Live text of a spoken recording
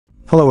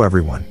Hello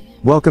everyone.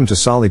 Welcome to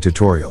Solly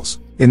Tutorials.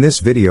 In this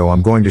video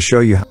I'm going to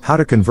show you how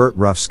to convert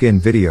rough skin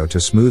video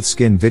to smooth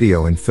skin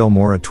video in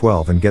Filmora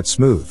 12 and get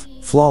smooth,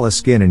 flawless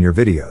skin in your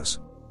videos.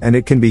 And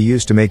it can be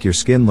used to make your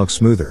skin look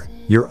smoother,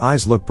 your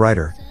eyes look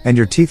brighter, and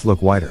your teeth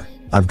look whiter.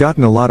 I've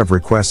gotten a lot of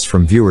requests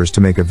from viewers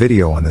to make a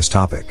video on this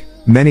topic.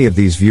 Many of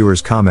these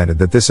viewers commented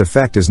that this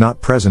effect is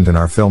not present in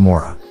our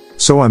Filmora.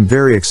 So I'm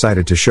very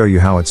excited to show you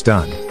how it's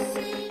done.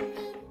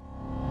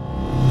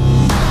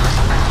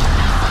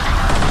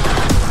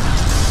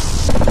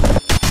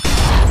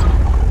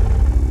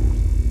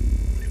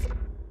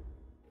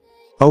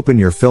 Open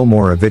your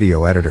Filmora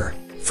video editor.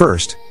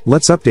 First,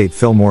 let's update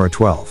Filmora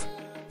 12.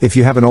 If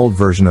you have an old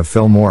version of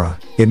Filmora,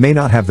 it may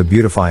not have the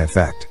beautify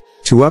effect.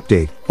 To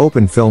update,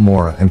 open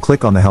Filmora and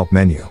click on the Help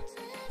menu.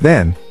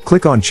 Then,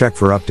 click on Check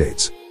for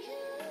updates.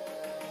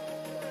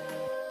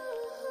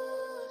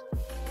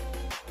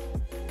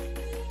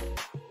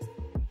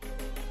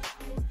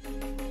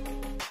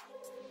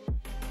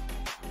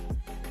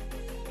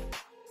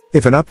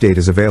 If an update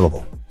is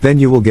available, then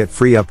you will get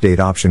free update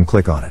option.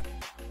 Click on it.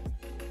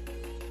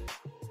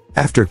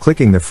 After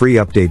clicking the free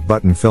update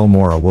button,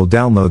 Filmora will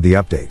download the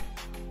update.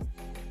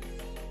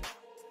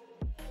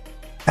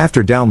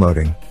 After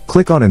downloading,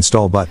 click on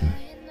Install button.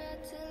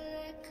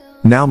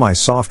 Now my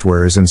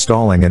software is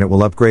installing and it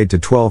will upgrade to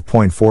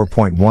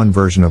 12.4.1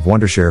 version of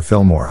Wondershare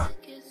Filmora.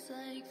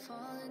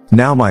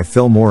 Now my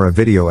Filmora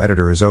video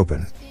editor is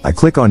open. I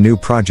click on New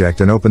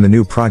Project and open the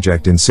new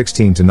project in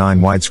 16:9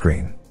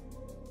 widescreen.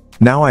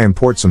 Now I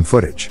import some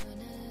footage.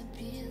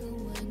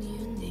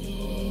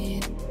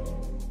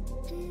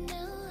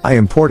 I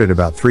imported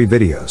about 3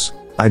 videos.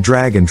 I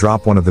drag and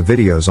drop one of the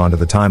videos onto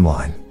the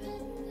timeline.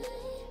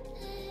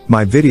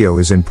 My video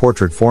is in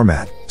portrait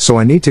format, so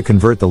I need to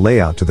convert the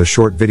layout to the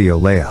short video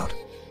layout.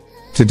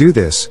 To do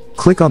this,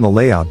 click on the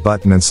layout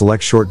button and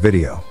select short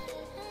video.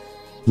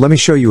 Let me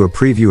show you a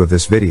preview of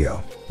this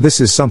video. This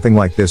is something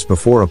like this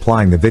before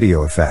applying the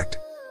video effect.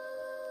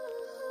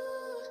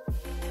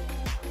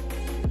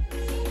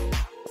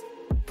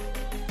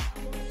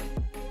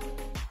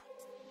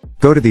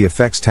 Go to the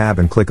Effects tab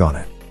and click on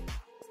it.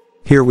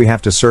 Here we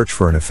have to search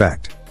for an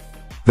effect.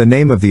 The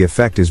name of the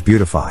effect is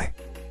Beautify.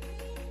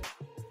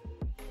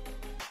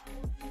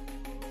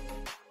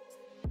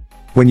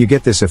 When you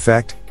get this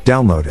effect,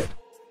 download it.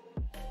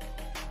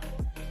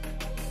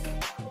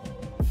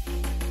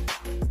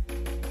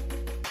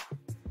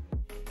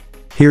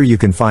 Here you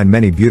can find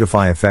many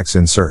Beautify effects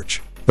in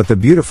search, but the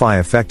Beautify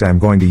effect I'm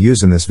going to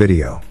use in this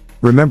video.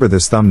 Remember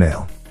this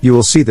thumbnail. You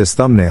will see this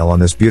thumbnail on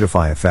this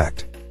Beautify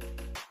effect.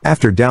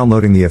 After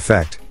downloading the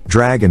effect,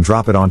 drag and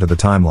drop it onto the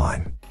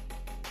timeline.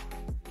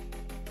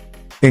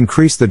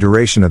 Increase the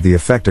duration of the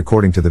effect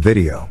according to the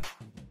video.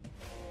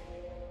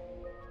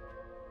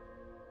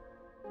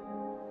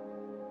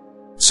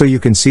 So you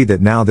can see that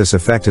now this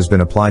effect has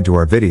been applied to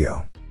our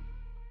video.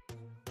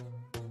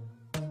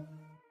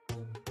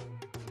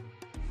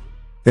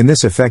 In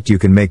this effect you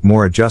can make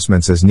more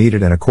adjustments as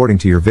needed and according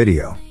to your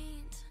video.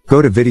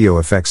 Go to Video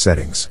Effects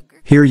Settings.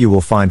 Here you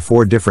will find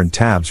 4 different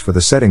tabs for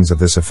the settings of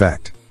this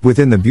effect.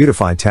 Within the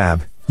Beautify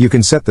tab, you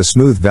can set the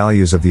smooth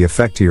values of the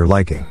effect to your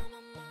liking.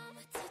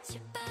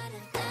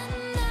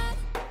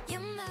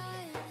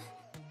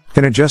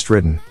 Can adjust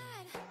Written,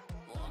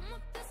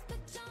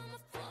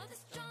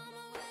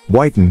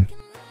 Whiten,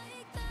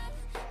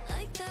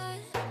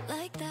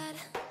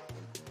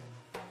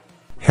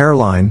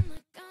 Hairline,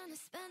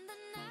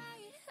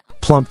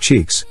 Plump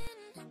cheeks,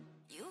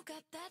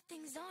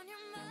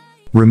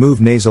 remove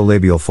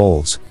nasolabial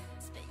folds,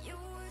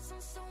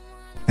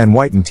 and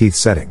whiten teeth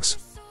settings.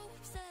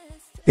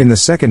 In the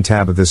second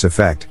tab of this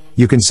effect,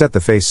 you can set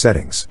the face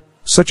settings,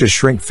 such as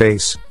shrink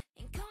face,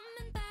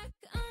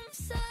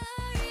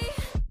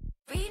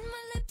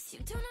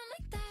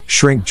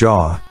 shrink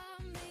jaw,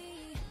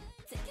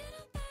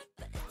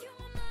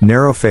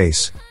 narrow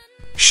face,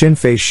 shin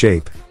face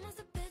shape,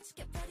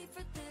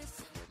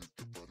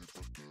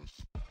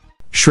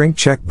 shrink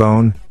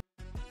cheekbone,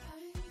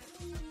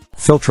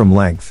 philtrum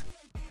length,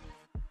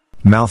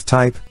 mouth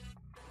type,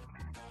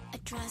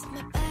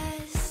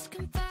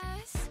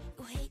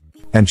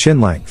 and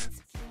chin length.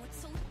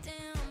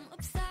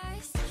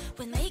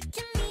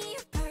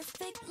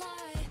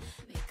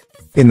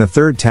 In the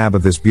third tab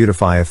of this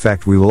Beautify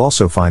effect we will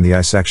also find the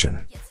eye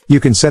section. You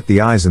can set the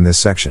eyes in this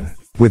section.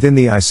 Within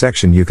the eye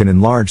section you can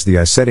enlarge the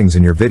eye settings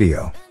in your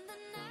video.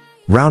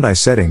 Round eye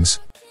settings,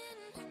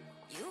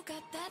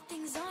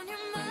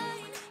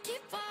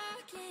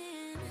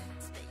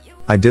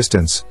 eye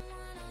distance,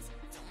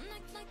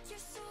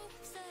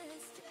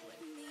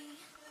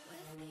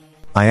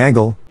 eye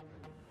angle,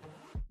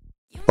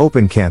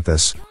 open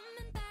canthus,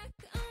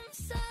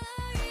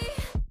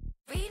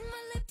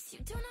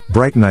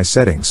 brighten eye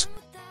settings,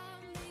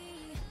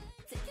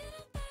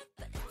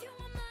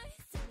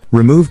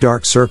 remove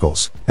dark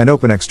circles, and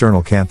open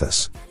external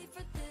canthus.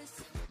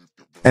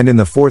 And in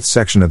the fourth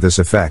section of this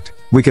effect,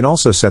 we can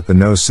also set the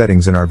nose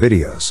settings in our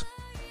videos,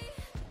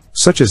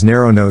 such as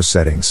narrow nose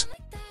settings,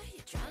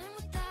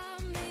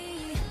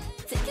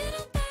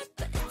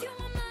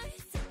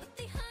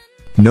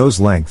 nose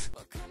length,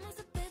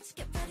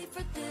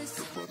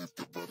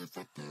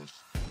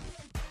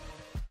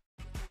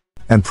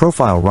 and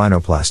profile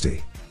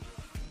rhinoplasty.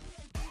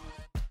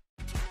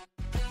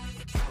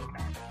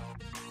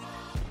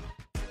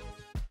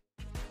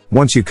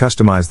 Once you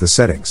customize the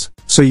settings,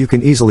 so you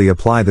can easily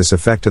apply this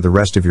effect to the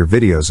rest of your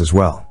videos as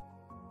well.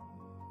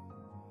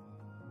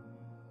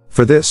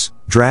 For this,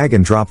 drag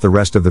and drop the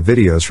rest of the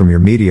videos from your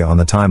media on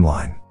the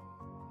timeline.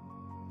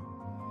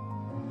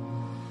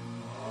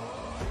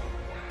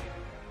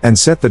 And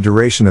set the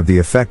duration of the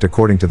effect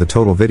according to the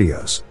total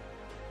videos.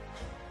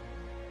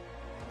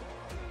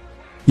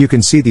 You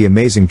can see the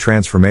amazing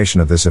transformation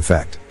of this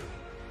effect.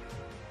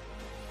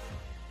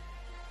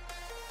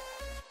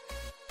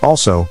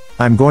 Also,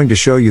 I'm going to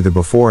show you the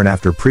before and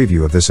after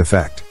preview of this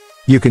effect.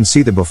 You can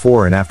see the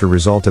before and after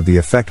result of the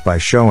effect by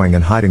showing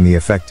and hiding the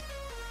effect.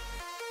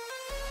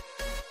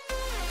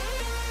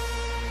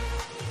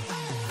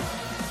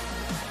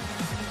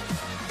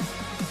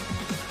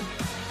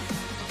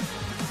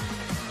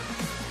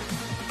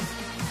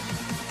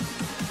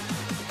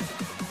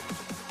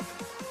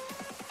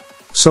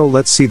 So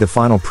let's see the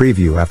final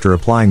preview after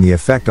applying the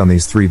effect on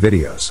these 3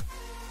 videos.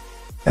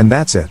 And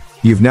that's it.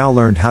 You've now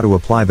learned how to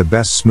apply the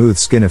best smooth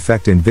skin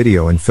effect in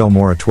video in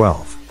Filmora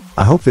 12.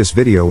 I hope this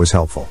video was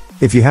helpful.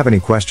 If you have any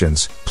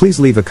questions, please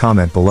leave a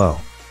comment below.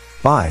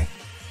 Bye.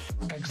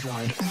 Next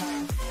slide.